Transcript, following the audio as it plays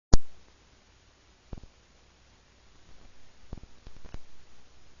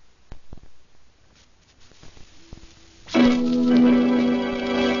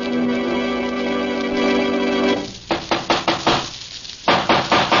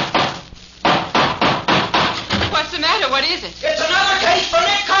is it? It's another case for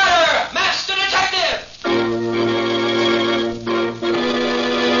Nick Carter, Master Detective!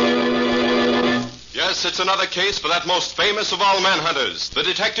 Yes, it's another case for that most famous of all manhunters, the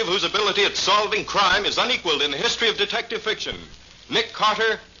detective whose ability at solving crime is unequaled in the history of detective fiction. Nick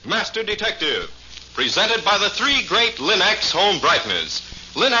Carter, Master Detective. Presented by the three great Linx home brighteners.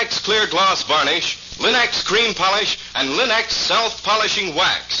 Linx clear gloss varnish, Linx cream polish, and Linx self-polishing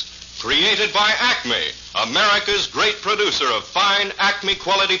wax. Created by Acme, America's great producer of fine Acme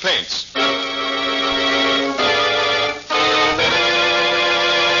quality paints.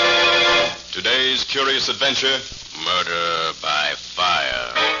 Today's curious adventure, Murder by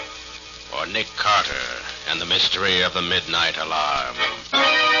Fire. Or Nick Carter and the Mystery of the Midnight Alarm.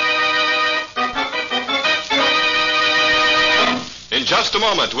 In just a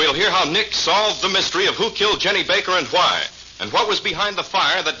moment, we'll hear how Nick solved the mystery of who killed Jenny Baker and why, and what was behind the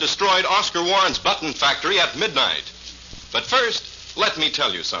fire that destroyed Oscar Warren's button factory at midnight. But first, let me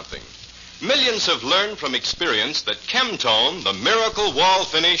tell you something. Millions have learned from experience that Chemtone, the miracle wall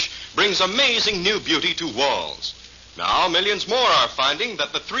finish, brings amazing new beauty to walls. Now, millions more are finding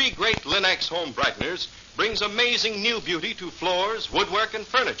that the three great Linx home brighteners brings amazing new beauty to floors, woodwork, and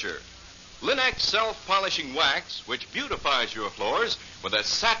furniture. Linx self-polishing wax, which beautifies your floors with a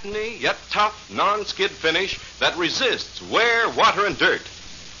satiny yet tough non-skid finish that resists wear, water, and dirt.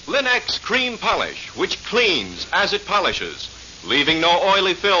 Linx cream polish, which cleans as it polishes, leaving no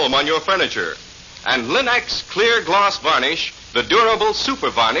oily film on your furniture. And Linx clear gloss varnish, the durable super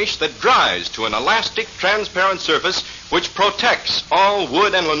varnish that dries to an elastic, transparent surface which protects all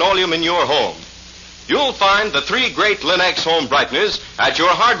wood and linoleum in your home. You'll find the three great Linx home brighteners at your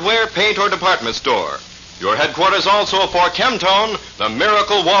hardware, paint, or department store. Your headquarters also for Chemtone, the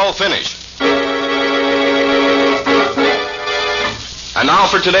miracle wall finish. And now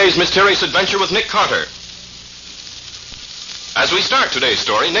for today's mysterious adventure with Nick Carter. As we start today's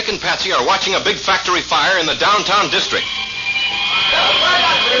story, Nick and Patsy are watching a big factory fire in the downtown district.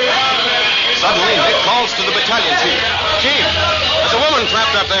 Suddenly, Nick calls to the battalion chief. Chief, there's a woman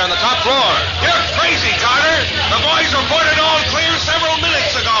trapped up there on the top floor. You're crazy, Carter. The boys reported all clear several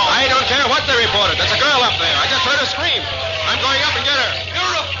minutes ago. I don't care what they reported. There's a girl up there. I just heard her scream. I'm going up and get her.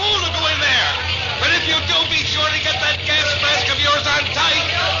 You're a fool to go in there. But if you do, be sure to get that gas mask of yours on tight,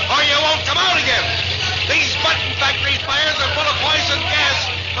 or you won't come out again. These button factory fires are full of poison gas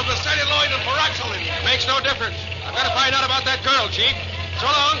from the celluloid and peroxylin. Makes no difference. I've got to find out about that girl, Chief. So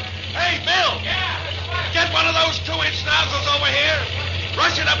long. Hey, Bill. Get one of those 2-inch nozzles over here.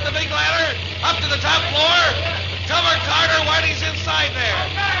 Rush it up the big ladder, up to the top floor. Cover Carter while he's inside there.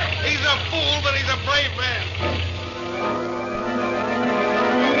 He's a fool, but he's a brave man.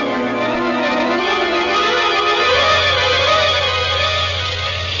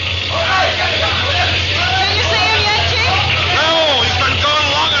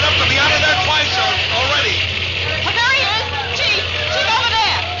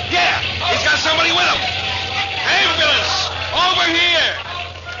 Somebody with him. Ambulance! Over here!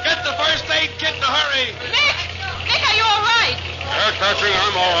 Get the first aid kit in a hurry. Nick! Nick, are you all right? Yeah, Patsy,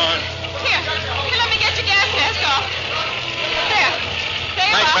 I'm all right. Here, let me get your gas mask off. There. There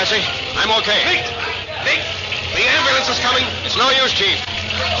you Thanks, are. Patsy. I'm okay. Nick, the ambulance is coming. It's no use, Chief.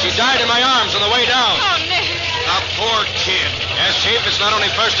 She died in my arms on the way down. Oh, Nick. The poor kid. Yes, Chief, it's not only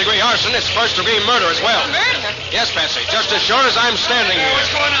first-degree arson, it's first-degree murder as well. Murder? Yes, Patsy, just as sure as I'm standing here.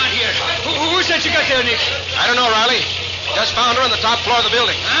 What's going on here? Who's that you got there, Nick? I don't know, Riley. Just found her on the top floor of the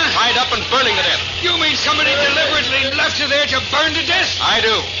building. Huh? Tied up and burning to death. You mean somebody deliberately left her there to burn to death? I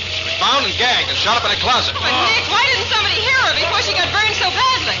do. Found and gagged and shot up in a closet. But, Nick, why didn't somebody hear her before she got burned so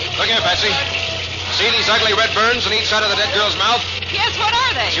badly? Look here, Patsy. See these ugly red burns on each side of the dead girl's mouth? Yes, what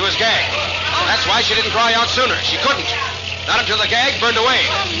are they? She was gagged. That's why she didn't cry out sooner. She couldn't. Not until the gag burned away.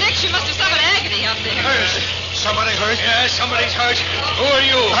 Oh, Nick, she must have suffered agony up there. Somebody hurt? Yeah, somebody's hurt. Who are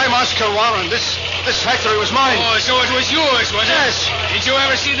you? I'm Oscar Warren. This factory was mine. Oh, so it was yours, was it? Yes. Did you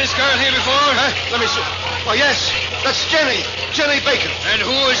ever see this girl here before? Let me see. Oh, yes. That's Jenny. Jenny Baker. And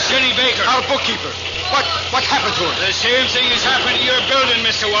who is Jenny Baker? Our bookkeeper. What happened to her? The same thing has happened to your building,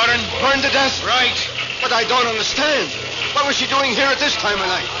 Mr. Warren. Burned to death? Right. But I don't understand. What was she doing here at this time of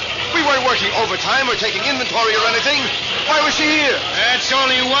night? We weren't working overtime or taking inventory or anything. Why was she here? That's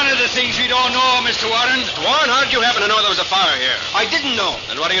only one of the things we don't know, Mr. Warren. Warren, how did you happen to know there was a fire here? I didn't know.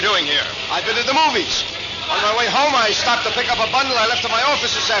 And what are you doing here? I've been to the movies. On my way home, I stopped to pick up a bundle I left at my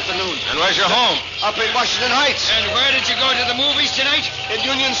office this afternoon. And where's your home? Up in Washington Heights. And where did you go to the movies tonight? In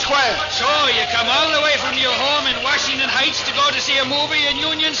Union Square. So you come all the way from your home in Washington Heights to go to see a movie in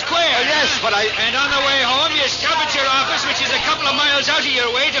Union Square. Yes, but I... And on the way home, you stop at your office, which is a couple of miles out of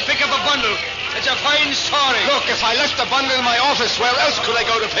your way, to pick up a bundle. It's a fine story. Look, if I left the bundle in my office, where else could I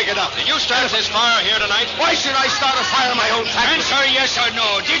go to pick it up? Did you start this fire here tonight? Why should I start a fire in my own factory? Answer yes or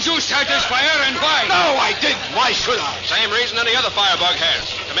no. Did you start this fire and why? No, I didn't. Why should I? Same reason any other firebug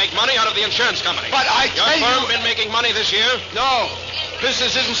has. To make money out of the insurance company. But I Your tell firm you... been making money this year? No.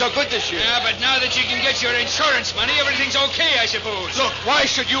 Business isn't so good this year. Yeah, but now that you can get your insurance money, everything's okay, I suppose. Look, why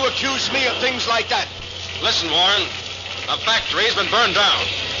should you accuse me of things like that? Listen, Warren. A factory has been burned down,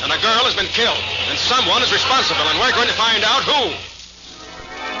 and a girl has been killed, and someone is responsible, and we're going to find out who.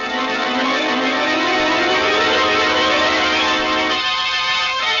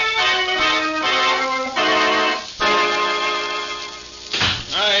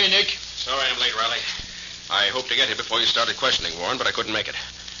 Hi, Nick. Sorry I'm late, Riley. I hoped to get here before you started questioning, Warren, but I couldn't make it.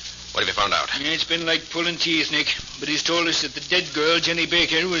 What have you found out? Yeah, it's been like pulling teeth, Nick. But he's told us that the dead girl, Jenny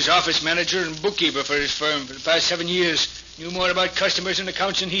Baker, was office manager and bookkeeper for his firm for the past 7 years. Knew more about customers and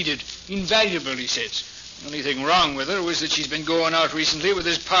accounts than he did. Invaluable, he says. The only thing wrong with her was that she's been going out recently with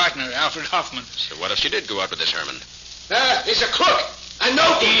his partner, Alfred Hoffman. So what if she did go out with this Herman? He's a crook. I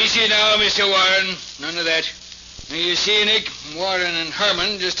know him. Easy now, Mr. Warren. None of that. Now, you see, Nick, Warren and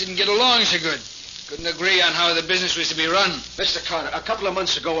Herman just didn't get along so good. Couldn't agree on how the business was to be run. Mr. Carter, a couple of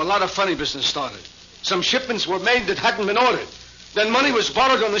months ago, a lot of funny business started. Some shipments were made that hadn't been ordered. Then money was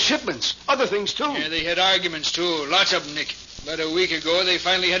borrowed on the shipments. Other things, too. Yeah, they had arguments, too. Lots of them, Nick. About a week ago, they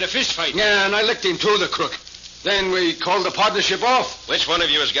finally had a fist fight. Yeah, and I licked him, too, the crook. Then we called the partnership off. Which one of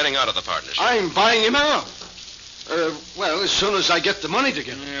you is getting out of the partnership? I'm buying him out. Well, as soon as I get the money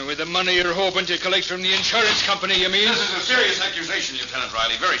together. Yeah, with the money you're hoping to collect from the insurance company, you mean? This is a serious accusation, Lieutenant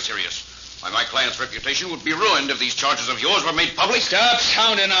Riley. Very serious. Why, my client's reputation would be ruined if these charges of yours were made public. Stop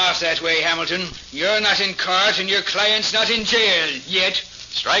sounding off that way, Hamilton. You're not in court and your client's not in jail yet.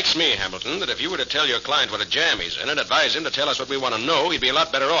 Strikes me, Hamilton, that if you were to tell your client what a jam he's in and advise him to tell us what we want to know, he'd be a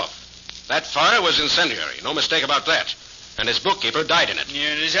lot better off. That fire was incendiary. No mistake about that. And his bookkeeper died in it.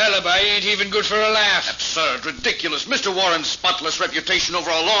 Yeah, and his alibi ain't even good for a laugh. Absurd, ridiculous. Mr. Warren's spotless reputation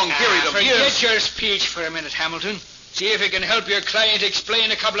over a long period of years. Forget your speech for a minute, Hamilton. See if it can help your client explain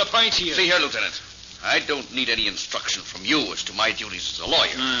a couple of points here. See here, Lieutenant. I don't need any instruction from you as to my duties as a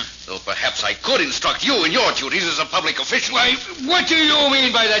lawyer. Though perhaps I could instruct you in your duties as a public official. Why, what do you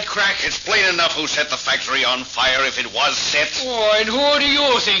mean by that crack? It's plain enough who set the factory on fire if it was set. Oh, and who do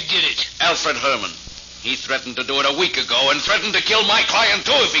you think did it? Alfred Herman. He threatened to do it a week ago and threatened to kill my client,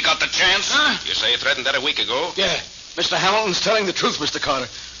 too, if he got the chance. Huh? You say he threatened that a week ago? Yeah. Mr. Hamilton's telling the truth, Mr. Carter.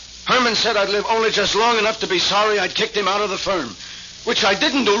 Herman said I'd live only just long enough to be sorry I'd kicked him out of the firm. Which I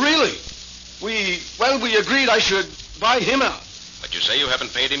didn't do, really. We agreed I should buy him out. But you say you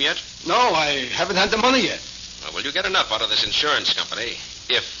haven't paid him yet? No, I haven't had the money yet. Well, will you get enough out of this insurance company,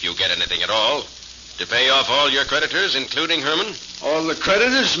 if you get anything at all, to pay off all your creditors, including Herman? All the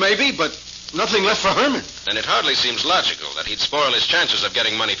creditors, maybe, but nothing left for Herman. Then it hardly seems logical that he'd spoil his chances of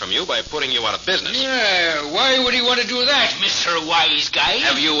getting money from you by putting you out of business. Yeah, why would he want to do that, Mr. Wise Guy?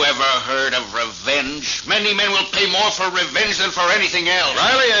 Have you ever heard of revenge? Many men will pay more for revenge than for anything else.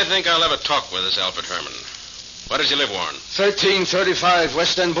 Riley, I think I'll have a talk with this Alfred Herman. Where does he live, Warren? 1335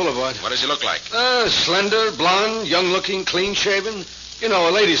 West End Boulevard. What does he look like? Slender, blonde, young-looking, clean-shaven. You know,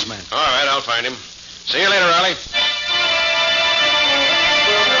 a ladies' man. All right, I'll find him. See you later, Riley.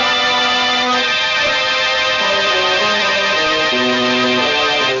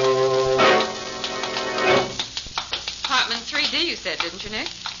 Apartment 3D, you said, didn't you, Nick?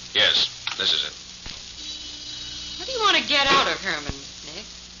 Yes, this is it. What do you want to get out of Herman, Nick?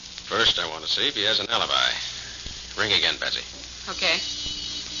 First, I want to see if he has an alibi. Ring again, Betsy. Okay.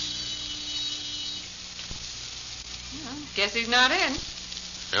 Well, guess he's not in.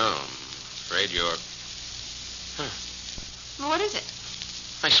 No, I'm afraid you're... Well, what is it?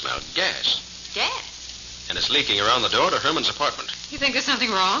 I smell gas. Gas? And it's leaking around the door to Herman's apartment. You think there's something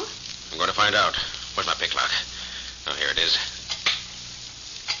wrong? I'm going to find out. Where's my pick lock? Oh, here it is.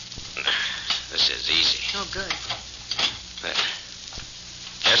 This is easy. Oh, good. There.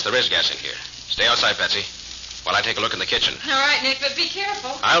 Yes, there is gas in here. Stay outside, Betsy, while I take a look in the kitchen. All right, Nick, but be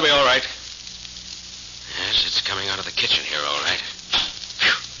careful. I'll be all right. Yes, it's coming out of the kitchen here, all right.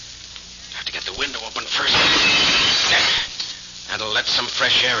 Phew. Have to get the window open first. There. That'll let some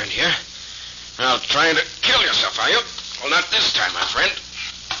fresh air in here. Well, trying to kill yourself, are you? Well, not this time, my friend.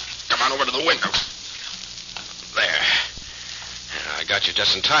 Come on over to the window. There. Yeah, I got you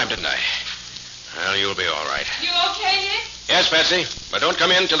just in time, didn't I? Well, you'll be all right. You okay, Nick? Yes, Betsy, but don't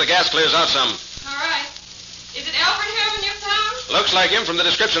come in till the gas clears out some. All right. Is it Alfred Herman you found? Looks like him from the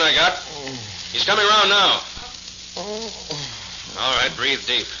description I got. He's coming around now. All right, breathe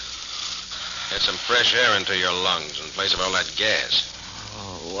deep. Get some fresh air into your lungs in place of all that gas.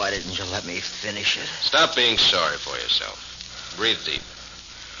 Why didn't you let me finish it? Stop being sorry for yourself. Breathe deep.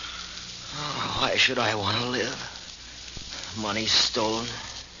 Oh, why should I want to live? Money stolen,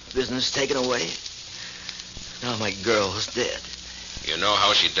 business taken away. Now my girl's dead. You know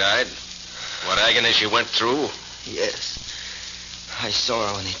how she died? What agony she went through? Yes. I saw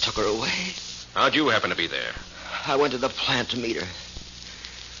her when they took her away. How'd you happen to be there? I went to the plant to meet her.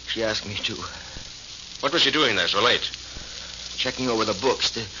 She asked me to. What was she doing there so late? Checking over the books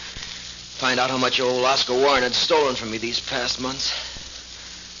to find out how much old Oscar Warren had stolen from me these past months.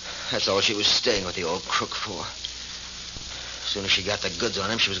 That's all she was staying with the old crook for. As soon as she got the goods on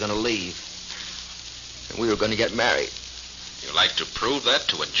him, she was going to leave. And we were going to get married. You like to prove that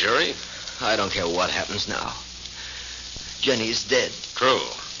to a jury? I don't care what happens now. Jenny's dead. True.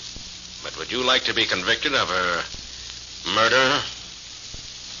 But would you like to be convicted of her murder?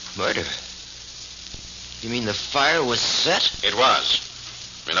 Murder? You mean the fire was set? It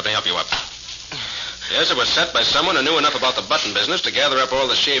was. Here, let me help you up. Yes, it was set by someone who knew enough about the button business to gather up all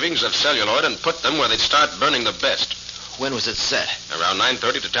the shavings of celluloid and put them where they'd start burning the best. When was it set? Around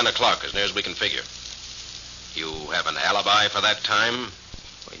 9:30 to 10 o'clock, as near as we can figure. You have an alibi for that time?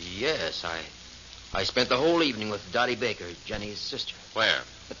 Well, yes, I spent the whole evening with Dottie Baker, Jenny's sister. Where?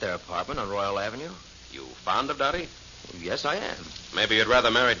 At their apartment on Royal Avenue. You fond of Dottie? Yes, I am. Maybe you'd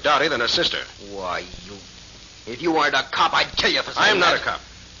rather marry Dottie than her sister. Why, if you weren't a cop, I'd kill you for saying I'm not that. a cop.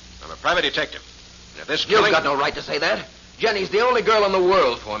 I'm a private detective. And if this You've killing... got no right to say that. Jenny's the only girl in the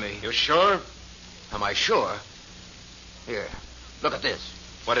world for me. You sure? Am I sure? Here, look at this.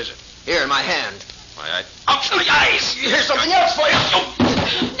 What is it? Here in my hand. Why, Ouch, my eyes! Here's something else for you.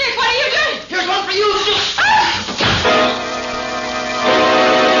 Nick, what are you doing? Here's one for you.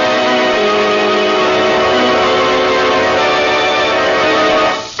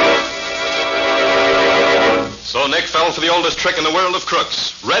 So Nick fell for the oldest trick in the world of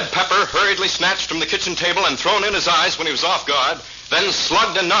crooks. Red pepper hurriedly snatched from the kitchen table and thrown in his eyes when he was off guard, then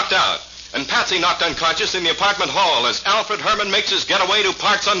slugged and knocked out. And Patsy knocked unconscious in the apartment hall as Alfred Herman makes his getaway to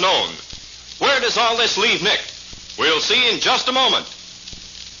parts unknown. Where does all this leave Nick? We'll see in just a moment.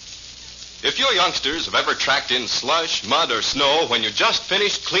 If you youngsters have ever tracked in slush, mud, or snow when you just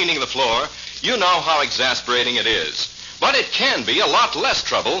finished cleaning the floor, you know how exasperating it is. But it can be a lot less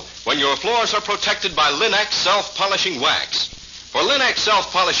trouble when your floors are protected by Linex self-polishing wax. For Linex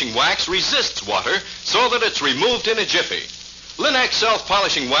self-polishing wax resists water so that it's removed in a jiffy. Linex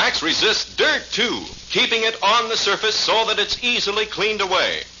self-polishing wax resists dirt, too, keeping it on the surface so that it's easily cleaned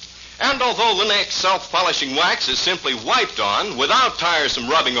away. And although Linex self-polishing wax is simply wiped on without tiresome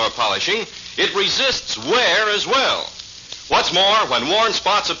rubbing or polishing, it resists wear as well. What's more, when worn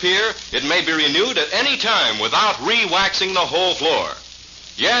spots appear, it may be renewed at any time without re-waxing the whole floor.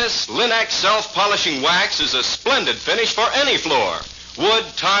 Yes, Linex self-polishing wax is a splendid finish for any floor, wood,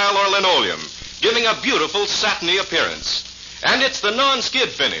 tile, or linoleum, giving a beautiful satiny appearance. And it's the non-skid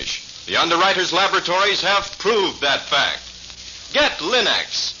finish. The underwriters' laboratories have proved that fact. Get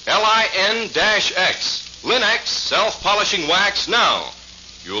Linex, Lin-X, Linex self-polishing wax now.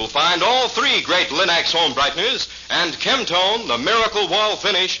 You'll find all three great Linex home brighteners and Chemtone, the miracle wall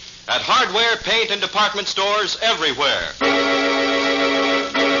finish, at hardware, paint, and department stores everywhere.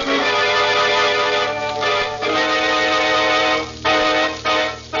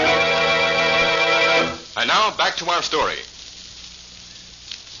 And now, back to our story.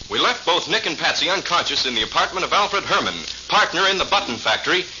 We left both Nick and Patsy unconscious in the apartment of Alfred Herman, partner in the button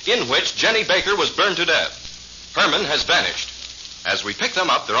factory, in which Jenny Baker was burned to death. Herman has vanished. As we pick them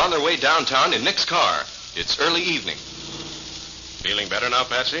up, they're on their way downtown in Nick's car. It's early evening. Feeling better now,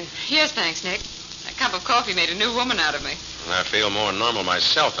 Patsy? Yes, thanks, Nick. That cup of coffee made a new woman out of me. I feel more normal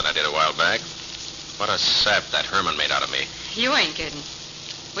myself than I did a while back. What a sap that Herman made out of me. You ain't kidding.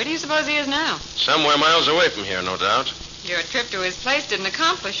 Where do you suppose he is now? Somewhere miles away from here, no doubt. Your trip to his place didn't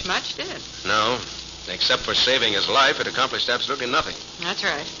accomplish much, did it? No. Except for saving his life, it accomplished absolutely nothing. That's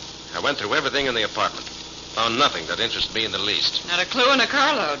right. I went through everything in the apartment. Found nothing that interested me in the least. Not a clue in a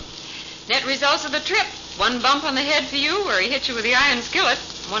carload. Net results of the trip. One bump on the head for you where he hit you with the iron skillet.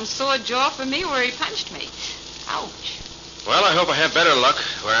 One sore jaw for me where he punched me. Ouch. Well, I hope I have better luck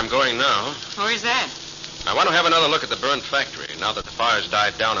where I'm going now. Where's that? I want to have another look at the burned factory now that the fire's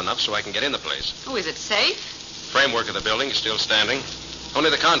died down enough so I can get in the place. Oh, is it safe? Framework of the building is still standing. Only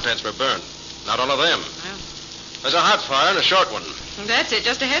the contents were burned. Not all of them. Well, There's a hot fire and a short one. that's it.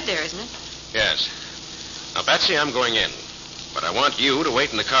 Just ahead there, isn't it? Yes. Now, Patsy, I'm going in. But I want you to wait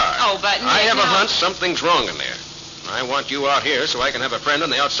in the car. Oh, but Nick, I have a no. hunch something's wrong in there. I want you out here so I can have a friend on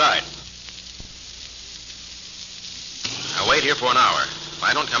the outside. I'll wait here for an hour. If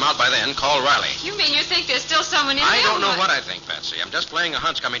I don't come out by then, call Riley. You mean you think there's still someone in I there? don't know what I think, Patsy. I'm just playing a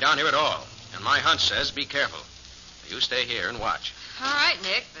hunch coming down here at all. And my hunch says be careful. You stay here and watch. All right,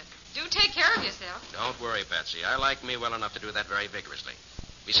 Nick, but do take care of yourself. Don't worry, Patsy. I like me well enough to do that very vigorously.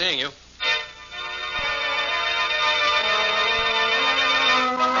 Be seeing you.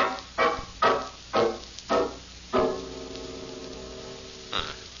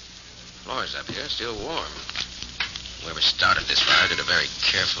 Floor's up here, still warm. Whoever started this fire did a very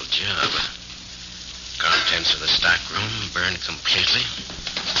careful job. Contents of the stockroom burned completely.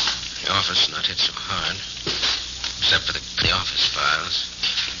 The office not hit so hard, except for the office files.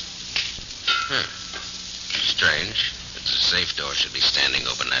 Strange. The safe door should be standing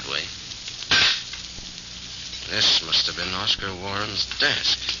open that way. This must have been Oscar Warren's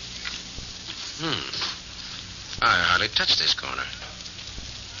desk. I hardly touched this corner.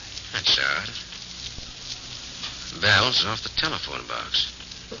 That's odd. Bell's off the telephone box.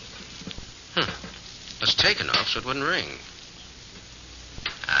 It was taken off so it wouldn't ring.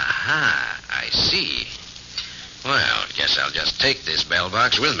 Aha, I see. Well, guess I'll just take this bell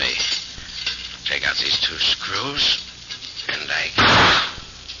box with me. Take out these two screws, and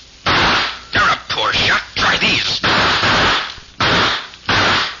They're a poor shot. Try these.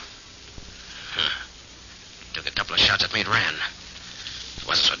 Took a couple of shots at me and ran. If it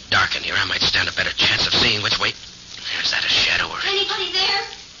wasn't so dark in here, I might stand a better chance of seeing which way. There's that a shadow or... Anybody there?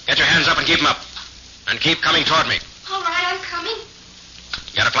 Get your hands up and keep them up. And keep coming toward me. All right, I'm coming.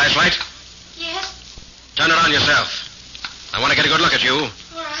 You got a flashlight? Yes. Turn it on yourself. I want to get a good look at you.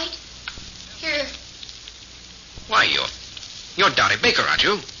 All right. Here. Why, you're Dottie Baker, aren't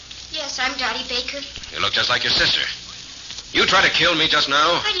you? Yes, I'm Dottie Baker. You look just like your sister. You tried to kill me just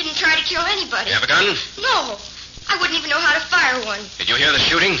now? I didn't try to kill anybody. You have a gun? No. I wouldn't even know how to fire one. Did you hear the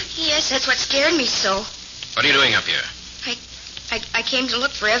shooting? Yes, that's what scared me so. What are you doing up here? I came to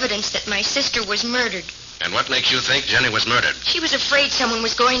look for evidence that my sister was murdered. And what makes you think Jenny was murdered? She was afraid someone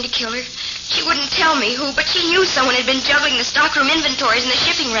was going to kill her. She wouldn't tell me who, but she knew someone had been juggling the stockroom inventories and the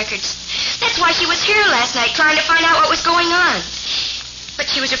shipping records. That's why she was here last night, trying to find out what was going on. But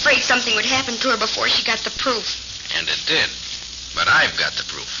she was afraid something would happen to her before she got the proof. And it did. But I've got the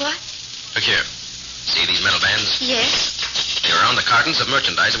proof. What? Look here. See these metal bands? Yes. They were on the cartons of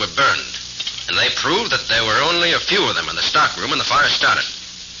merchandise that were burned. And they proved that there were only a few of them in the stockroom when the fire started.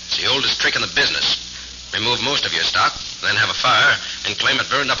 It's the oldest trick in the business. Remove most of your stock, then have a fire, and claim it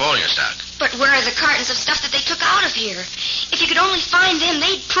burned up all your stock. But where are the cartons of stuff that they took out of here? If you could only find them,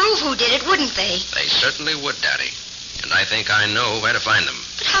 they'd prove who did it, wouldn't they? They certainly would, Daddy. And I think I know where to find them.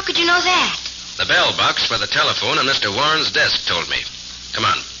 But how could you know that? The bell box for the telephone on Mr. Warren's desk told me. Come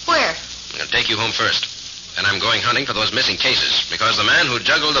on. Where? I'm going to take you home first. And I'm going hunting for those missing cases, because the man who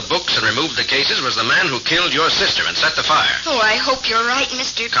juggled the books and removed the cases was the man who killed your sister and set the fire. Oh, I hope you're right,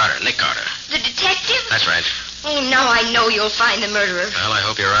 Mr. Carter, Nick Carter. The detective? That's right. Oh, now I know you'll find the murderer. Well, I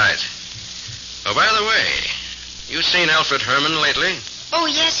hope you're right. Oh, by the way, you seen Alfred Herman lately?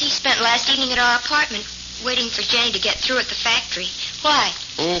 Oh, yes, he spent last evening at our apartment, waiting for Jenny to get through at the factory. Why?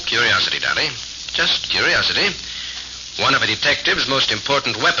 Oh, curiosity, Daddy. Just curiosity. One of a detective's most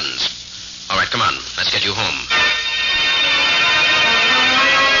important weapons. All right, come on. Let's get you home.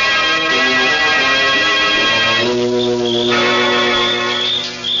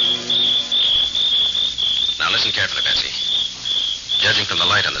 Now, listen carefully, Betsy. Judging from the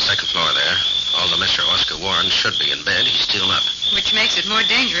light on the second floor there, although Mr. Oscar Warren should be in bed, he's still up. Which makes it more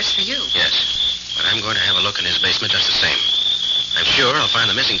dangerous for you. Yes, but I'm going to have a look in his basement just the same. I'm sure I'll find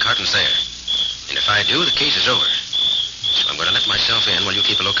the missing cartons there. And if I do, the case is over. So I'm going to let myself in while you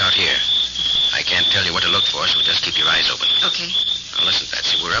keep a lookout here. I can't tell you what to look for, so just keep your eyes open. Okay. Now, listen,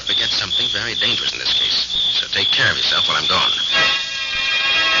 Patsy, we're up against something very dangerous in this case. So take care of yourself while I'm gone.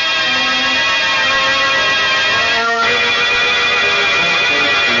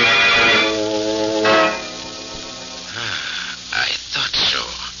 I thought so.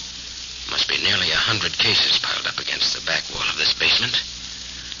 Must be nearly 100 cases piled up against the back wall of this basement,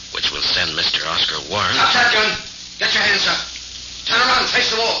 which will send Mr. Oscar Warren... Stop that gun. Get your hands up. Turn around and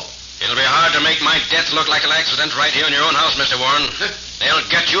face the wall. It'll be hard to make my death look like an accident right here in your own house, Mr. Warren. They'll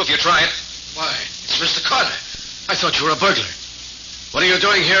get you if you try it. Why, it's Mr. Carter. I thought you were a burglar. What are you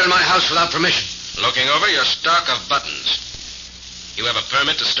doing here in my house without permission? Looking over your stock of buttons. You have a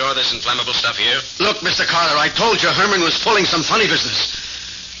permit to store this inflammable stuff here? Look, Mr. Carter, I told you Herman was pulling some funny business.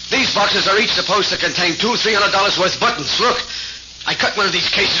 These boxes are each supposed to contain $200-300 worth of buttons. Look, I cut one of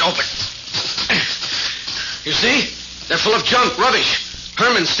these cases open. You see? They're full of junk, rubbish.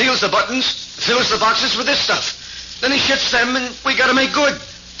 Herman steals the buttons, fills the boxes with this stuff. Then he ships them, and we got to make good.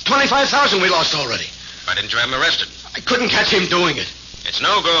 $25,000 we lost already. Why didn't you have him arrested? I couldn't catch him doing it. It's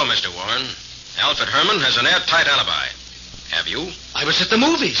no go, Mr. Warren. Alfred Herman has an airtight alibi. Have you? I was at the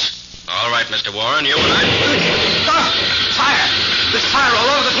movies. All right, Mr. Warren, you and I... Fire! There's fire all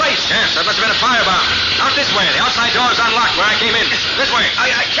over the place. Yes, that must have been a firebomb. Out this way. The outside door's unlocked where I came in. This way.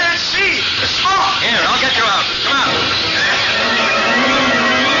 I can't see. The smoke. Here, I'll get you out. Come out.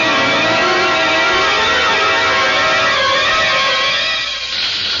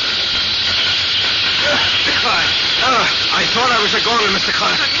 Decline. I thought I was a goner, Mr.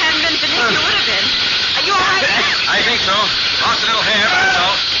 Carter. If it hadn't been for Nick, you would have been. Are you all right, Nick? I think so. Lost a little hair, but that's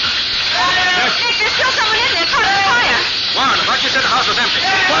all. Nick, there's still someone in there caught in the fire. Warren, I thought you said the house was empty.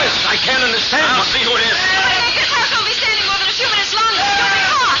 What? I can't understand. I'll see who it is. But Nick, this house won't be standing more than a few minutes longer. You'll be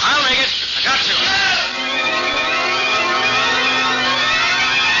caught. I'll make it. I got to.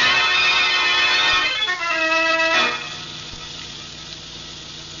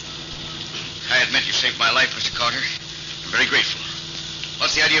 I admit you saved my life, Mr. Carter. I'm very grateful.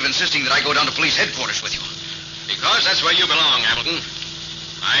 What's the idea of insisting that I go down to police headquarters with you? Because that's where you belong, Hamilton.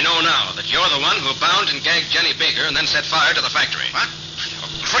 I know now that you're the one who bound and gagged Jenny Baker and then set fire to the factory. What?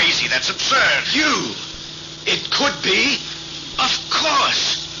 You're crazy. That's absurd. You! It could be. Of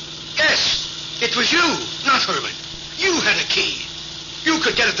course. Yes, it was you, not Herman. You had a key. You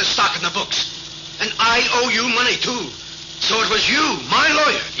could get at the stock in the books. And I owe you money, too. So it was you, my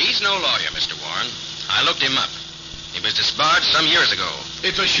lawyer. He's no lawyer, Mr. Warren. I looked him up. He was disbarred some years ago.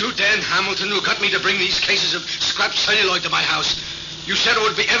 It was you, Dan Hamilton, who got me to bring these cases of scrap celluloid to my house. You said it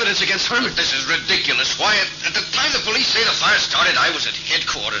would be evidence against Herman. This is ridiculous. Why, at the time the police say the fire started, I was at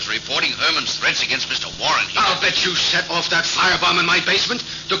headquarters reporting Herman's threats against Mr. Warren. I'll bet you set off that firebomb in my basement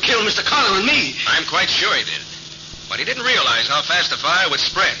to kill Mr. Carter and me. I'm quite sure he did. But he didn't realize how fast the fire would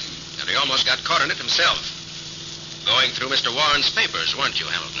spread, and he almost got caught in it himself. Going through Mr. Warren's papers, weren't you,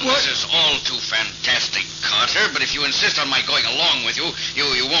 Hamilton? What? This is all too fantastic, Carter, but if you insist on my going along with you,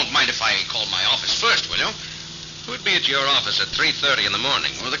 you won't mind if I call my office first, will you? Who'd be at your office at 3:30 in the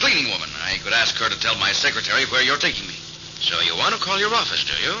morning? Well, the cleaning woman. I could ask her to tell my secretary where you're taking me. So you want to call your office,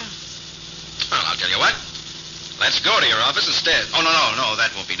 do you? Well, I'll tell you what. Let's go to your office instead. Oh, no,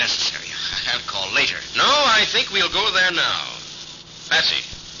 that won't be necessary. I'll call later. No, I think we'll go there now. Patsy,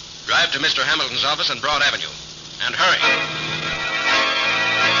 drive to Mr. Hamilton's office on Broad Avenue. And hurry.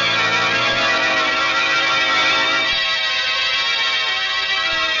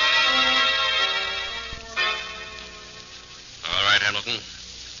 All right, Hamilton.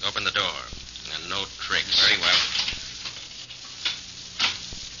 Open the door. And no tricks. Very well.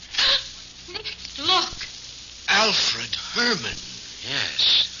 Nick, look. Alfred Herman.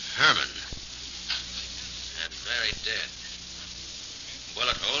 Yes, Herman. And very dead.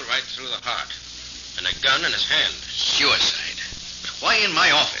 Bullet hole right through the heart. And a gun in his hand. Suicide. But why in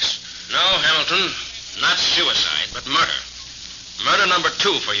my office? No, Hamilton. Not suicide, but murder. Murder number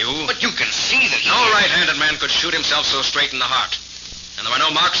 2 for you. But you can see that No right-handed man could shoot himself so straight in the heart. And there were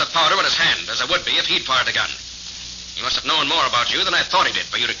no marks of powder in his hand, as there would be if he'd fired the gun. He must have known more about you than I thought he did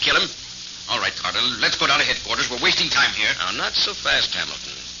for you to kill him. All right, Carter, let's go down to headquarters. We're wasting time here. Now, not so fast,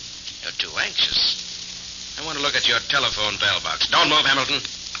 Hamilton. You're too anxious. I want to look at your telephone bell box. Don't move, Hamilton.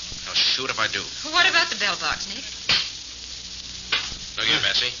 I'll shoot if I do. What about the bell box, Nick? Look here,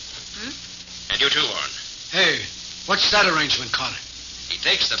 Betsy. And you too, Warren. Hey, what's that arrangement, Carter? He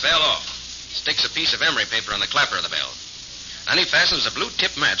takes the bell off, sticks a piece of emery paper on the clapper of the bell. Then he fastens a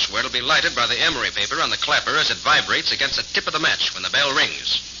blue-tip match where it'll be lighted by the emery paper on the clapper as it vibrates against the tip of the match when the bell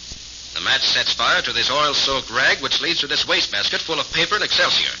rings. The match sets fire to this oil-soaked rag, which leads to this wastebasket full of paper and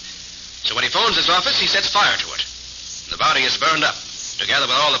excelsior. So when he phones his office, he sets fire to it. The body is burned up, together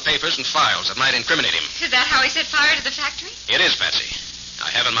with all the papers and files that might incriminate him. Is that how he set fire to the factory? It is, Patsy. I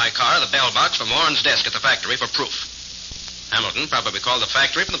have in my car the bell box from Warren's desk at the factory for proof. Hamilton probably called the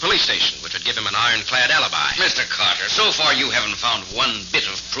factory from the police station, which would give him an ironclad alibi. Mr. Carter, so far you haven't found one bit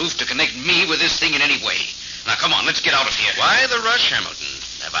of proof to connect me with this thing in any way. Now, come on, let's get out of here. Why the rush, Hamilton?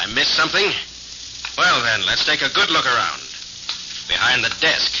 Have I missed something? Well, then, let's take a good look around. Behind the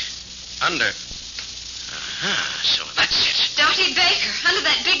desk. Under. So that's it. Dottie Baker, under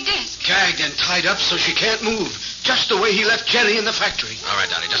that big desk. Gagged and tied up so she can't move. Just the way he left Jenny in the factory. All right,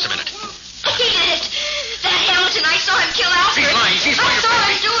 Dottie, just a minute. He did it. That Hamilton, I saw him kill Alfred. She's lying. She's lying. I saw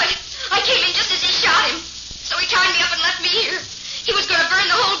him do it. I came in just as he shot him. So he tied me up and left me here. He was going to burn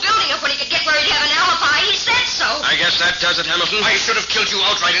the whole building up when he could get where he'd have an alibi. He said so. I guess that does it, Hamilton. I should have killed you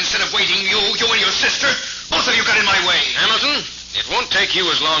outright instead of waiting. You and your sister. Both of you got in my way. Hamilton, it won't take you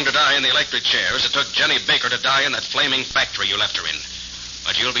as long to die in the electric chair as it took Jenny Baker to die in that flaming factory you left her in.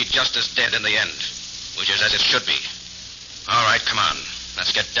 But you'll be just as dead in the end, which is as it should be. All right, come on.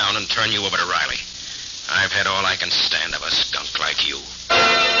 Let's get down and turn you over to Riley. I've had all I can stand of a skunk like you.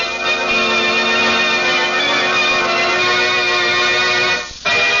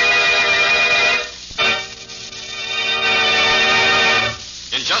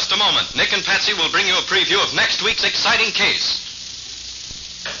 In just a moment, Nick and Patsy will bring you a preview of next week's exciting case.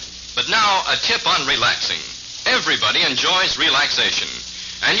 But now, a tip on relaxing. Everybody enjoys relaxation.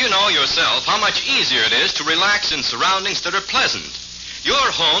 And you know yourself how much easier it is to relax in surroundings that are pleasant. Your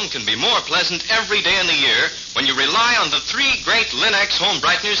home can be more pleasant every day in the year when you rely on the 3 great Linex home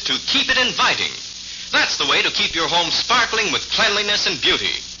brighteners to keep it inviting. That's the way to keep your home sparkling with cleanliness and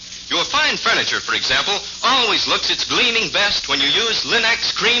beauty. Your fine furniture, for example, always looks its gleaming best when you use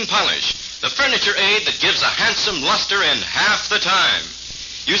Linex Cream Polish, the furniture aid that gives a handsome luster in half the time.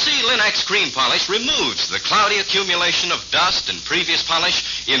 You see, Linex Cream Polish removes the cloudy accumulation of dust and previous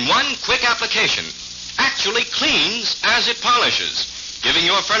polish in one quick application. Actually cleans as it polishes, giving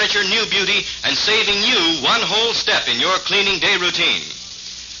your furniture new beauty and saving you one whole step in your cleaning day routine.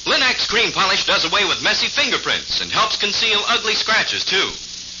 Linex Cream Polish does away with messy fingerprints and helps conceal ugly scratches, too.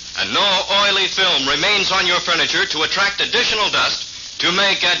 And no oily film remains on your furniture to attract additional dust to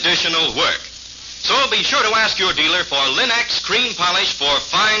make additional work. So be sure to ask your dealer for Linex Cream Polish for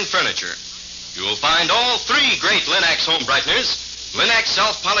fine furniture. You will find all 3 great Linex home brighteners, Linex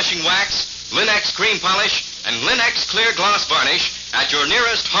Self-Polishing Wax, Linex Cream Polish, and Linex Clear Gloss Varnish at your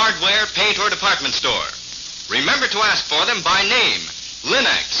nearest hardware, paint, or department store. Remember to ask for them by name,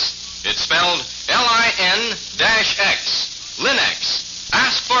 Linex. It's spelled L-I-N-X. Linex.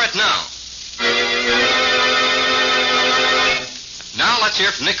 Ask for it now. Now let's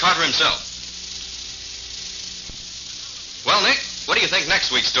hear from Nick Carter himself. Well, Nick, what do you think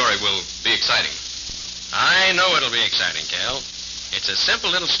next week's story will be exciting? I know it'll be exciting, Cal. It's a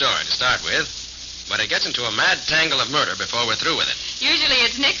simple little story to start with, but it gets into a mad tangle of murder before we're through with it. Usually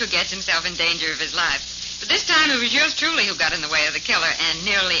it's Nick who gets himself in danger of his life. But this time it was yours truly who got in the way of the killer and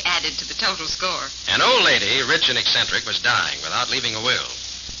nearly added to the total score. An old lady, rich and eccentric, was dying without leaving a will.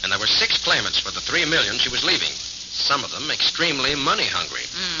 And there were 6 claimants for the $3 million she was leaving. Some of them extremely money-hungry.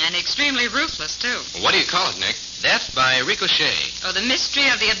 And extremely ruthless, too. What do you call it, Nick? Death by Ricochet. Oh, the mystery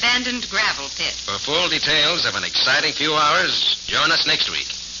of the abandoned gravel pit. For full details of an exciting few hours, join us next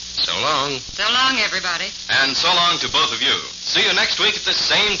week. So long. So long, everybody. And so long to both of you. See you next week at the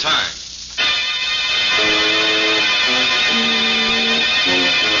same time.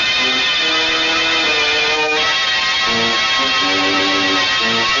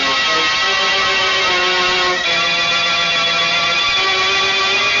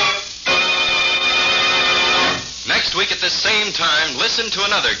 Next week at this same time, listen to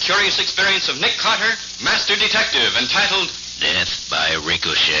another curious experience of Nick Carter, Master Detective, entitled Death by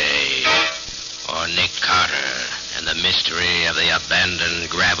Ricochet, or Nick Carter and the Mystery of the Abandoned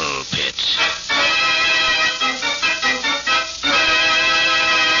Gravel Pit.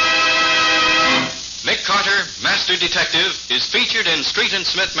 Nick Carter, Master Detective, is featured in Street and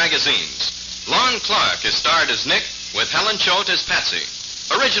Smith magazines. Lon Clark is starred as Nick, with Helen Choate as Patsy.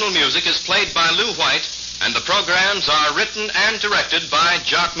 Original music is played by Lou White, and the programs are written and directed by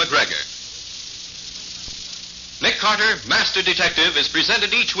Jock McGregor. Nick Carter, Master Detective, is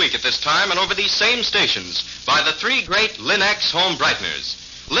presented each week at this time and over these same stations by the 3 great Linex home brighteners.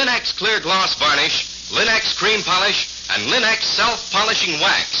 Linex Clear Gloss Varnish, Linex Cream Polish, and Linex Self-Polishing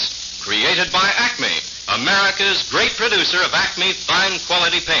Wax, created by Acme, America's great producer of Acme fine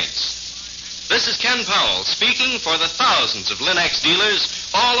quality paints. This is Ken Powell speaking for the thousands of Linex dealers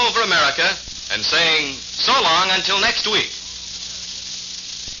all over America and saying so long until next week.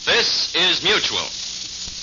 This is Mutual.